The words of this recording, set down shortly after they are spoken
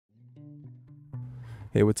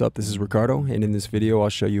Hey, what's up? This is Ricardo, and in this video I'll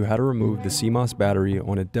show you how to remove the CMOS battery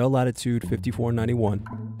on a Dell Latitude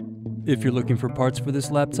 5491. If you're looking for parts for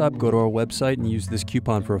this laptop, go to our website and use this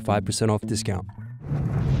coupon for a 5% off discount.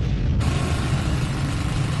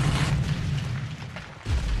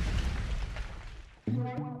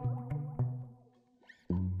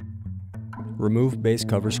 Remove base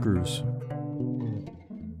cover screws.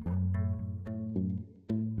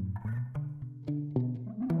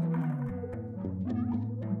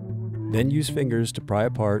 Then use fingers to pry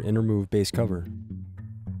apart and remove base cover.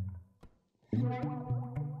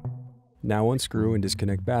 Now unscrew and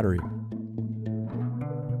disconnect battery.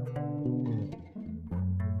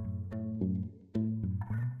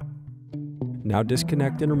 Now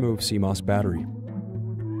disconnect and remove CMOS battery.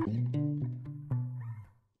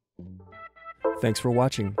 Thanks for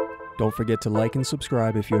watching. Don't forget to like and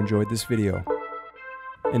subscribe if you enjoyed this video.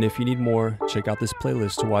 And if you need more, check out this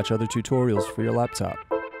playlist to watch other tutorials for your laptop.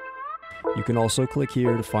 You can also click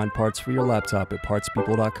here to find parts for your laptop at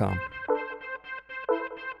partspeople.com.